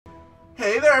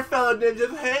Hey there, fellow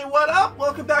ninjas! Hey, what up?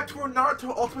 Welcome back to our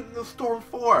Naruto Ultimate Ninja Storm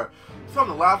 4. So in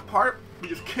the last part, we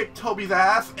just kicked Tobi's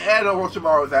ass and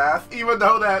Orochimaru's ass, even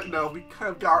though that, you know, we kind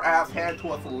of got our ass handed to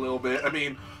us a little bit. I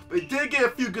mean, they did get a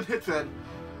few good hits in.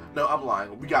 No, I'm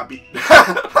lying. We got beat. We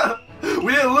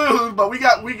didn't lose, but we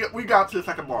got to the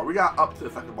second bar. We got up to the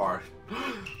second bar.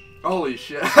 Holy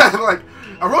shit. Like,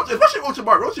 especially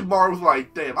Orochimaru was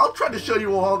like, damn, I was trying to show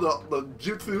you all the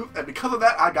jutsu, and because of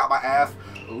that, I got my ass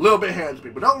a little bit handed to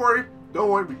me. But don't worry,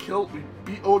 we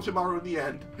beat Orochimaru in the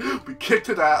end. We kicked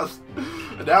his ass.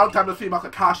 And now it's time to see about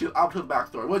Kakashi and Obito's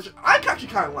backstory, which I actually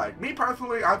kind of like. Me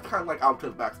personally, I kind of like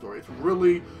Obito's backstory.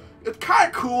 It's kind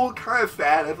of cool, kind of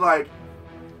sad. It's like,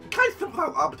 you kind of sympathize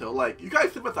with Obito. Like, you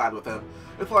guys sympathize with him.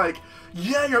 It's like,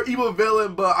 yeah, you're an evil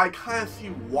villain, but I kind of see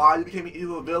why you became an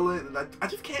evil villain, and I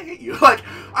just can't hate you. Like,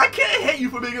 I can't hate you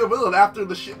for being a villain after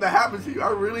the shit that happened to you. I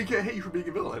really can't hate you for being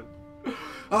a villain.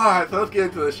 Alright, so let's get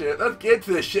into this shit. Let's get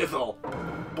into this shizzle.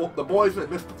 The boys that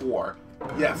missed the war.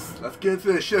 Yes, let's get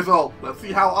into this shizzle. Let's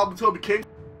see how Obito became.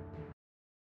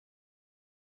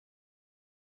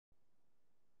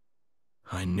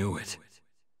 I knew it.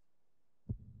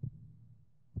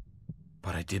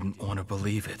 But I didn't want to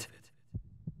believe it.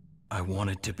 I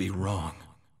wanted to be wrong.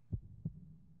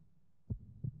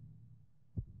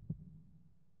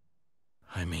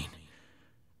 I mean,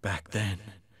 back then,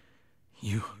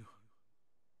 you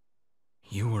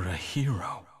were a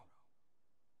hero.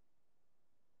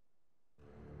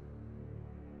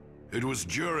 It was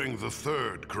during the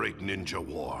Third Great Ninja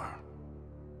War.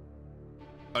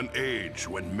 An age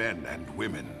when men and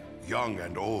women, young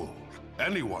and old,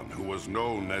 anyone who was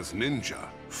known as ninja,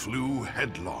 flew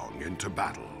headlong into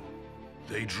battle.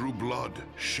 They drew blood,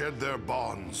 shed their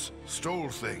bonds, stole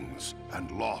things,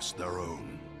 and lost their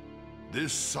own.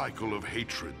 This cycle of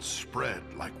hatred spread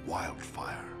like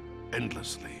wildfire,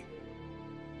 endlessly.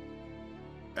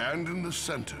 And in the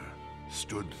center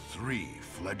stood 3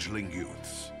 fledgling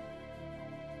youths.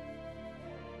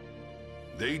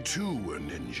 They too were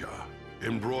ninja,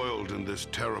 embroiled in this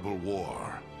terrible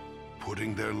war,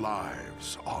 putting their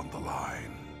lives on the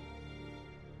line.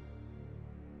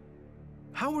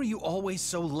 How are you always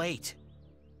so late?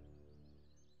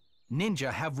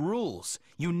 Ninja have rules.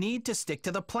 You need to stick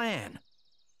to the plan.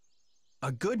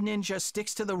 A good ninja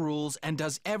sticks to the rules and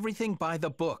does everything by the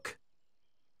book.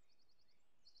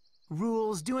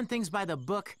 Rules, doing things by the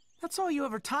book, that's all you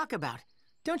ever talk about.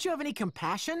 Don't you have any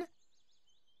compassion?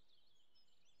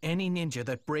 Any ninja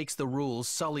that breaks the rules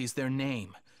sullies their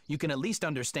name. You can at least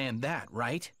understand that,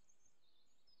 right?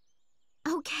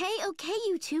 Okay,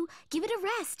 you two. Give it a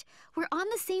rest. We're on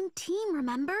the same team,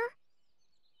 remember?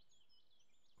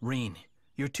 Rin,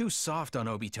 you're too soft on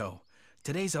Obito.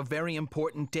 Today's a very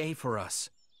important day for us.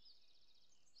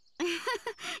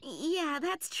 Yeah,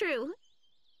 that's true.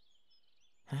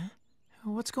 Huh?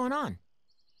 What's going on?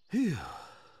 Phew.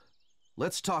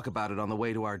 Let's talk about it on the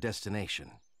way to our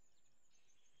destination.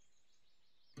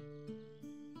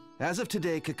 As of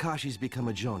today, Kakashi's become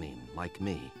a Jonin, like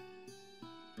me.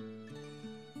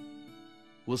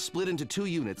 We'll split into 2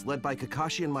 units led by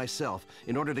Kakashi and myself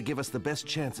in order to give us the best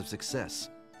chance of success.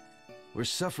 We're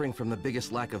suffering from the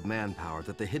biggest lack of manpower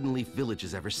that the Hidden Leaf Village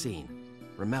has ever seen.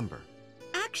 Remember.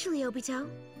 Actually, Obito,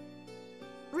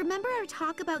 remember our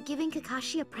talk about giving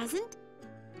Kakashi a present?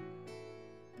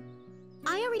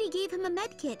 I already gave him a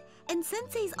medkit, and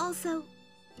Sensei's also...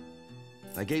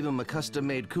 I gave him a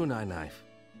custom-made kunai knife,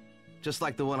 just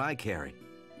like the one I carry.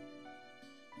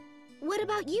 What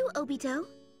about you, Obito?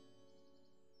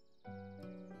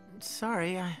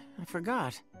 Sorry, I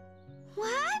forgot.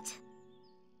 What?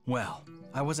 Well,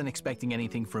 I wasn't expecting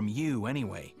anything from you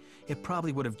anyway. It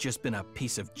probably would have just been a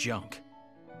piece of junk.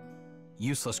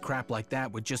 Useless crap like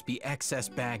that would just be excess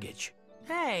baggage.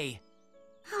 Hey!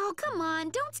 Oh, come on,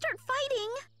 don't start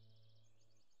fighting!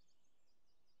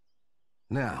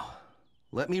 Now,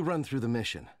 let me run through the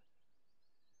mission.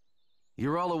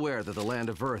 You're all aware that the Land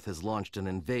of Earth has launched an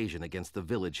invasion against the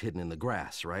village hidden in the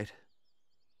grass, right?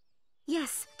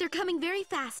 Yes, they're coming very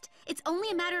fast. It's only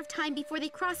a matter of time before they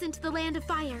cross into the Land of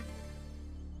Fire.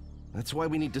 That's why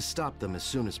we need to stop them as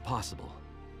soon as possible.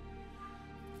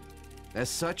 As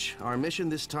such, our mission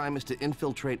this time is to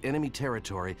infiltrate enemy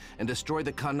territory and destroy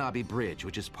the Kanabi Bridge,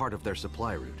 which is part of their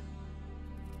supply route.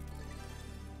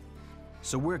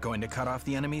 So we're going to cut off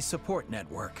the enemy's support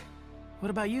network. What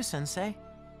about you, Sensei?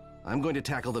 I'm going to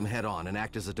tackle them head-on and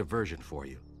act as a diversion for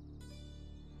you.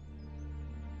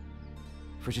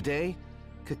 For today,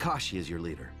 Kakashi is your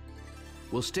leader.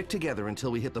 We'll stick together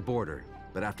until we hit the border,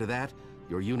 but after that,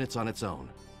 your unit's on its own.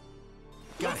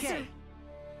 Got it.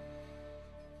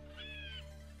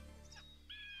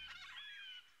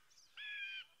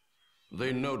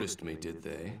 They noticed me, did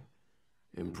they?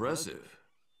 Impressive.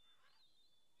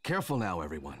 Careful now,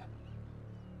 everyone.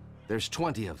 There's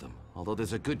 20 of them, although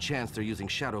there's a good chance they're using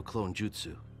Shadow Clone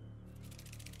Jutsu.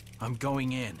 I'm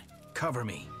going in. Cover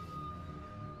me.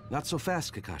 Not so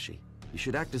fast, Kakashi. You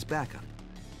should act as backup.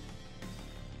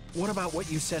 What about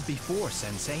what you said before,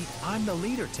 Sensei? I'm the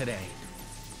leader today.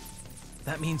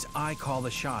 That means I call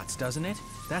the shots, doesn't it?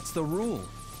 That's the rule.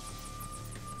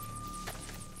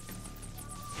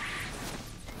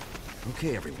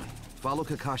 Okay, everyone. Follow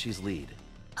Kakashi's lead.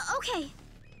 Okay.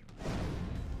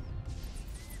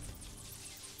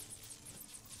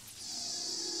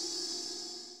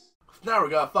 Now we're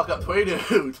gonna fuck up 20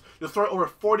 dudes. Destroy over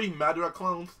 40 Madara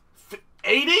clones.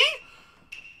 80?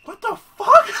 What the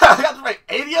fuck? I got to write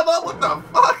 80 of them? What the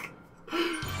fuck?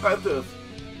 Alright, this.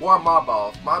 War Mob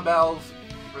Balls. Mob Balls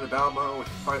for the battle mode, which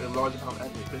fight a large amount of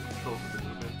enemy basic controls for the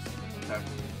movements. Attack.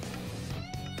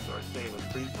 Sorry, staying with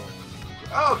freeze ball.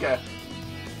 Oh, okay.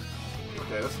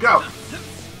 Okay, let's go.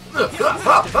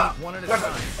 One at a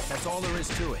time. That's all there is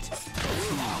to it.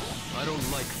 I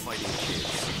don't like fighting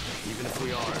kids, even if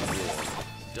we are at war.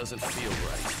 Doesn't feel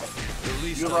right. The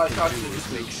least I can do is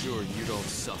make sure you don't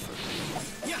suffer.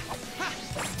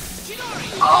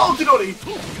 Oh, Shinobi!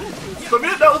 So me,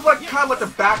 that was like kind of like the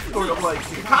backstory of like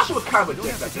Kakashi was kind of a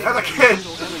dick back then. As a kid,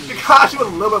 Kakashi was a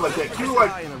little bit of a dick. He was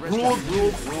like rules.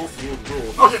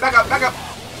 Oh shit! Back up!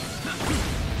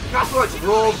 Kakashi was like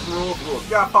rules. You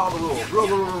gotta follow the rules.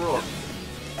 Rules.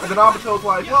 And then Obito's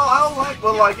like, well, I don't like,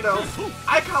 well, like, you know,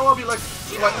 I kind of want to be like,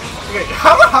 okay,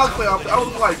 how to play Obito? I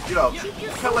was like, you know,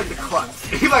 kind of like the klutz.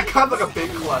 He like kind of like a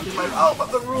big klutz. He's like, oh, but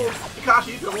the rules,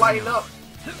 Kakashi, you can lighten up.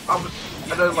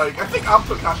 And then like, I think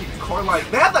Obito and Kakashi corner, like,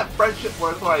 they have that friendship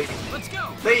where it's like,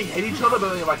 they hate each other,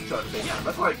 but they like each other at the same time.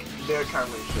 That's like their kind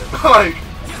of relationship.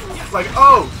 like,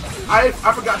 oh, I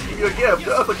forgot to give you a gift.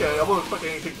 That's okay, I won't expect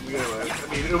anything from you anyway. I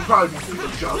mean, it would probably be super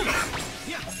junk.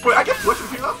 Wait, I can switch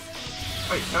between them?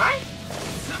 Wait, can I?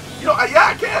 You know,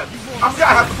 yeah, I can. I forgot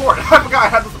I had support. I forgot I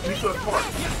had the support.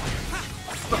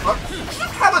 What the fuck? You just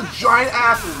have a giant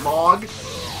ass log.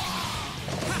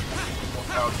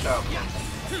 Ouch.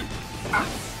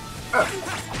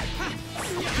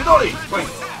 Shinobi! Wait.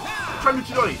 Try me,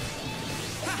 Shinobi.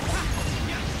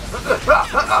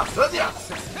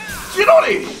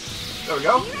 Shinobi! There we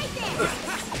go.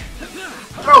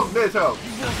 Go, Naruto.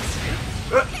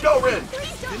 Go, Rin!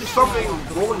 Something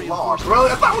rolling logs. Really?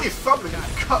 That's not really something.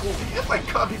 It's like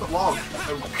cut people logs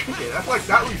and kick it. That's like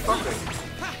not really something.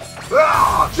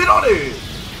 Ah! Shinobi!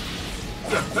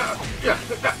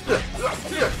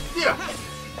 Yeah.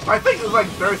 I think it's like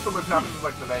very similar to happening in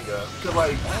like the manga. Cause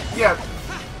like, yeah,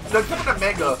 the tip of the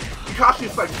manga,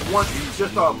 Kakashi's like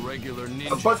just a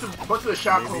bunch of the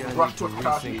shackles rush towards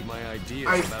Kakashi.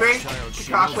 I think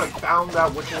Kakashi like found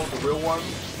out which one was the real one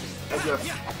and just.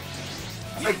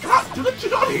 Hey, God, do the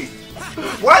Shinobi!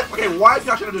 What? Okay, why did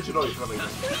Kakashi do Shinobi for some reason?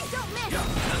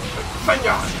 Take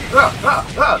that!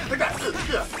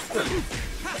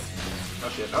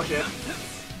 Oh shit.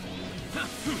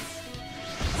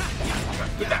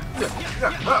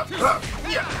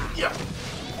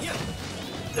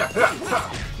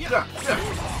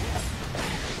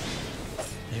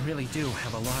 They really do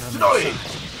have a lot of Shinobi!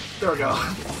 There we go. I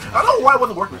don't know why it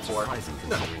wasn't working before.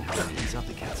 He's up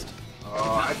the cast.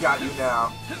 Oh, I got you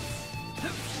now.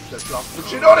 Let's drop the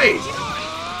Shinobi!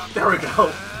 There we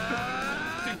go.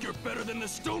 Think you're better than the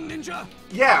Stone Ninja?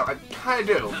 Yeah, I kinda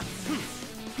do.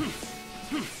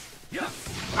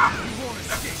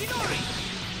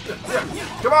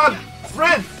 Come on!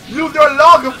 Rin! Use your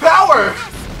log of power!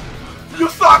 You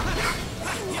suck!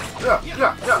 Yeah.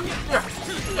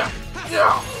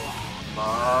 Come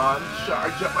on,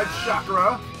 charge up my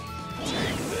chakra.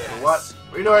 What?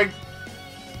 What are you doing?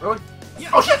 Really?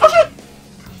 Oh shit!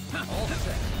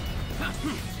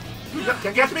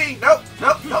 Can't catch me! No! No!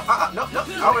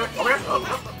 Over here!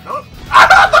 No! Ah!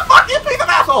 The fuck, you piece of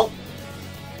asshole!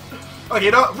 Okay,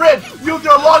 you know, Rin, use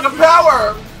your log of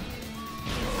power!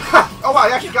 Oh wow, I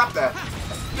actually got that.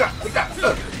 Yeah, like that.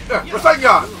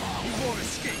 Rasengan!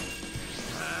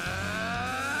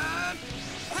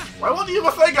 Why won't you use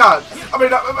Rasengan? I mean,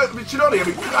 Shinobi,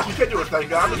 gosh, you can't do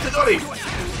Rasengan. I mean, Shinobi!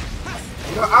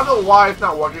 You know, I don't know why it's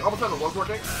not working. All of a sudden it was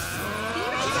working.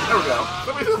 There we go.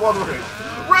 Let me see the one working.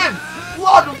 Rin!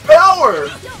 Log of power!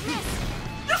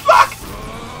 You suck!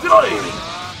 Shinobi!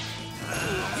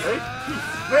 Okay.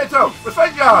 Naruto!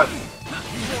 Rasengan!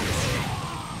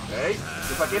 Okay.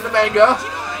 Just like in the manga.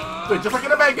 Just like in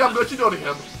the manga, I'm going to Shinobi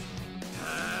him.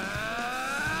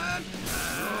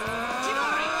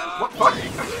 What fuck?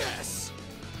 Yes.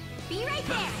 Be right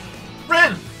there.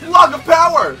 Rin! Log of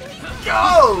power!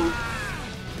 Go!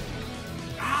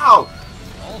 Ow!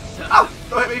 Ah!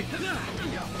 Don't hit me!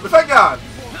 But thank God!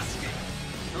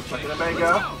 Second the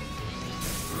Manga.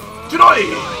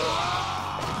 Shinobi!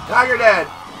 Now you're dead.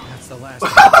 That's the last.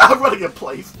 I'm running in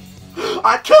place.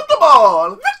 I killed them all!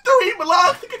 Victory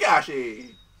belongs to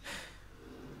Kakashi!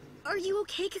 Are you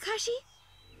okay, Kakashi?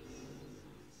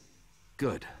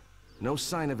 Good. No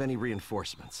sign of any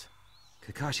reinforcements.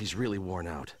 Kakashi's really worn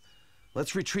out.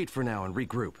 Let's retreat for now and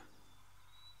regroup.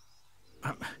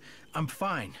 I'm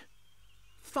fine.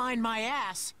 Fine my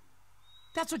ass.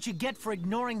 That's what you get for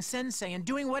ignoring Sensei and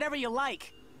doing whatever you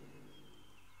like.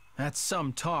 That's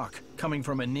some talk, coming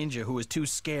from a ninja who is too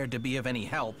scared to be of any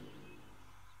help.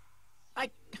 I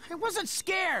wasn't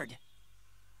scared.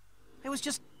 I was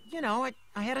just, you know,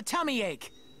 I had a tummy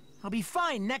ache. I'll be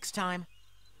fine next time.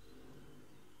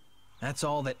 That's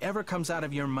all that ever comes out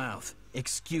of your mouth.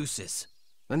 Excuses.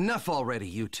 Enough already,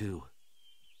 you two.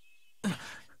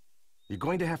 You're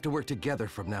going to have to work together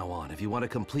from now on if you want to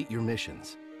complete your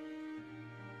missions.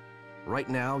 Right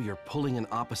now, you're pulling in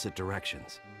opposite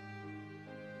directions.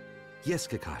 Yes,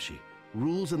 Kakashi,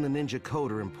 rules in the ninja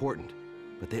code are important,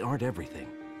 but they aren't everything.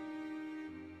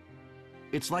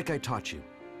 It's like I taught you.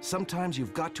 Sometimes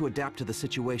you've got to adapt to the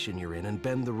situation you're in and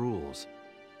bend the rules.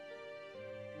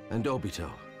 And Obito,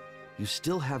 you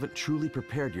still haven't truly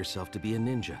prepared yourself to be a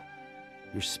ninja.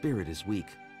 Your spirit is weak.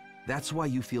 That's why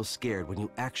you feel scared when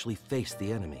you actually face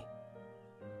the enemy.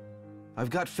 I've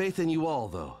got faith in you all,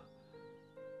 though.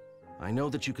 I know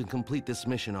that you can complete this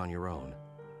mission on your own.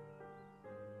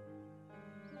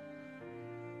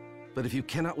 But if you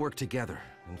cannot work together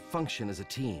and function as a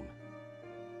team,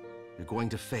 you're going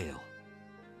to fail.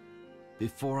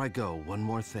 Before I go, one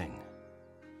more thing.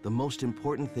 The most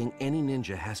important thing any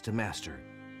ninja has to master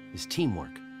is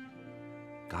teamwork.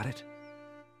 Got it?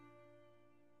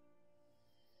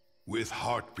 With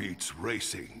heartbeats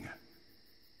racing,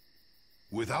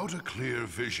 without a clear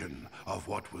vision of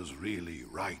what was really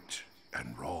right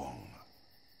and wrong,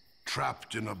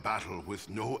 trapped in a battle with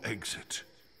no exit,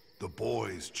 the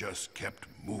boys just kept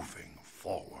moving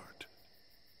forward,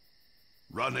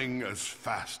 running as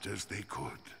fast as they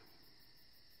could.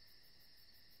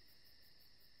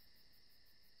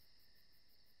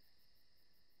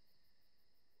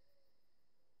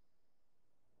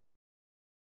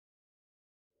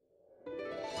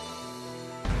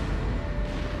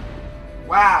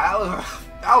 Wow,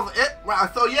 that was it? Wow,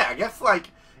 so yeah, I guess like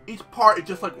each part is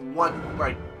just like one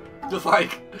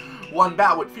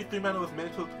battle with 53 minutes.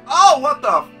 Oh, what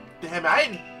the? Damn,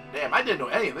 I didn't know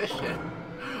any of this shit.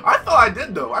 I thought I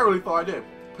did though. I really thought I did.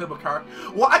 Play my card.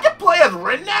 Well, I can play as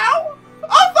Rin now?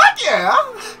 Oh, fuck yeah!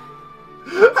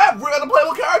 I have Rin as a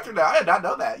playable character now. I did not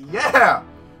know that. Yeah!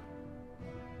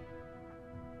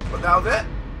 But that was it?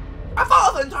 I thought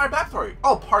it was the entire backstory.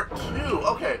 Oh, part 2.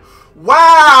 Okay.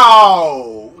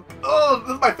 Wow! Oh,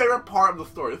 this is my favorite part of the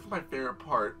story. This is my favorite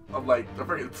part of, like, the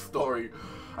freaking story.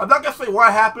 I'm not gonna say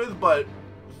what happens, but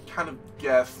kind of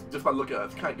guess, just by looking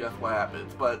at it, kind of guess what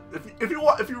happens. But if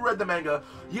you read the manga,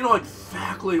 you know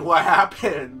exactly what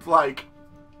happens. Like,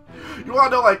 you wanna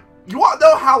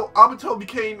know how Obito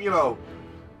became, you know,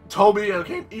 Tobi and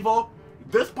became evil?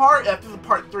 This part, this is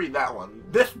part 3, that one.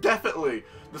 This definitely,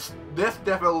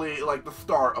 like, the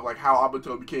start of, like, how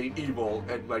Obito became evil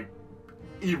and, like,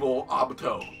 evil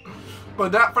Obito.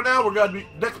 But that, for now,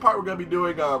 next part we're gonna be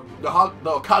doing, the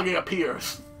Hokage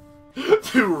appears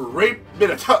to rape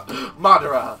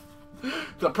Madara.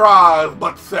 Surprise,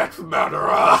 butt sex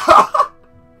Madara.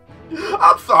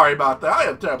 I'm sorry about that. I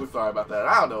am terribly sorry about that.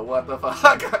 I don't know what the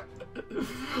fuck.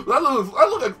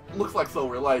 that looks like so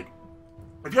real. Like,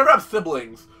 if you ever have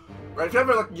siblings, right? If you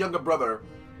ever like a younger brother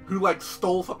who like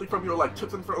stole something from you, or like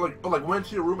took something, or like went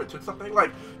to your room and took something,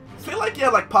 like say like you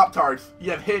had like Pop-Tarts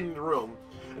you had hidden in your room,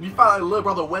 and you found out your little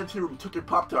brother went to your room and took your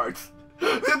Pop-Tarts.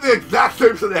 This is the exact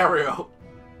same scenario.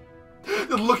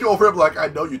 Just looking over him like, I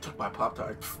know you took my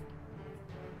Pop-Tarts.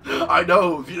 I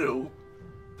know it was you.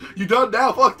 You done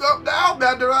now, fucked up now,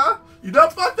 Madara. You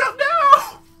done fucked up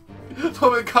now.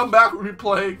 So we come back and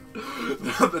replay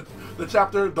the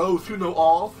chapter, Those Who Know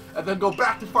All, and then go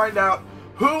back to find out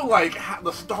who, like,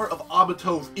 the start of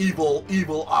Obito's evil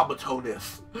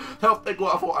Obito-ness. Thank you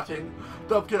all for watching.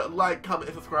 Don't forget to like, comment,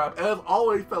 and subscribe. As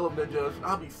always, fellow ninjas,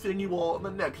 I'll be seeing you all in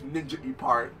the next Ninja-y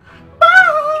part.